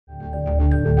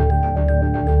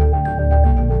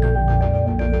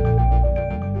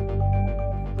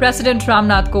President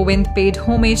Ramnath Kovind paid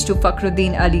homage to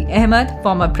Fakhruddin Ali Ahmed,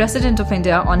 former President of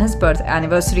India, on his birth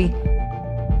anniversary.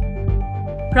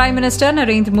 Prime Minister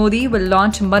Narendra Modi will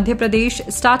launch Madhya Pradesh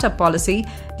Startup Policy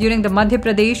during the Madhya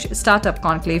Pradesh Startup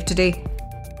Conclave today.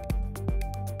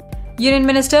 Union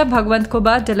Minister Bhagwant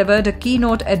Khubba delivered a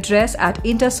keynote address at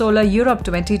Intersolar Europe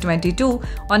 2022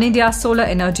 on India's solar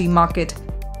energy market.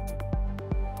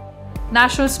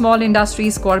 National Small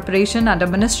Industries Corporation under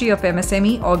Ministry of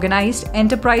MSME organized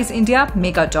Enterprise India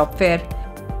Mega Job Fair.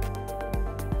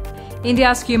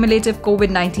 India's cumulative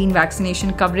COVID-19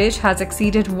 vaccination coverage has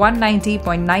exceeded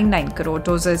 190.99 crore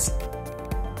doses.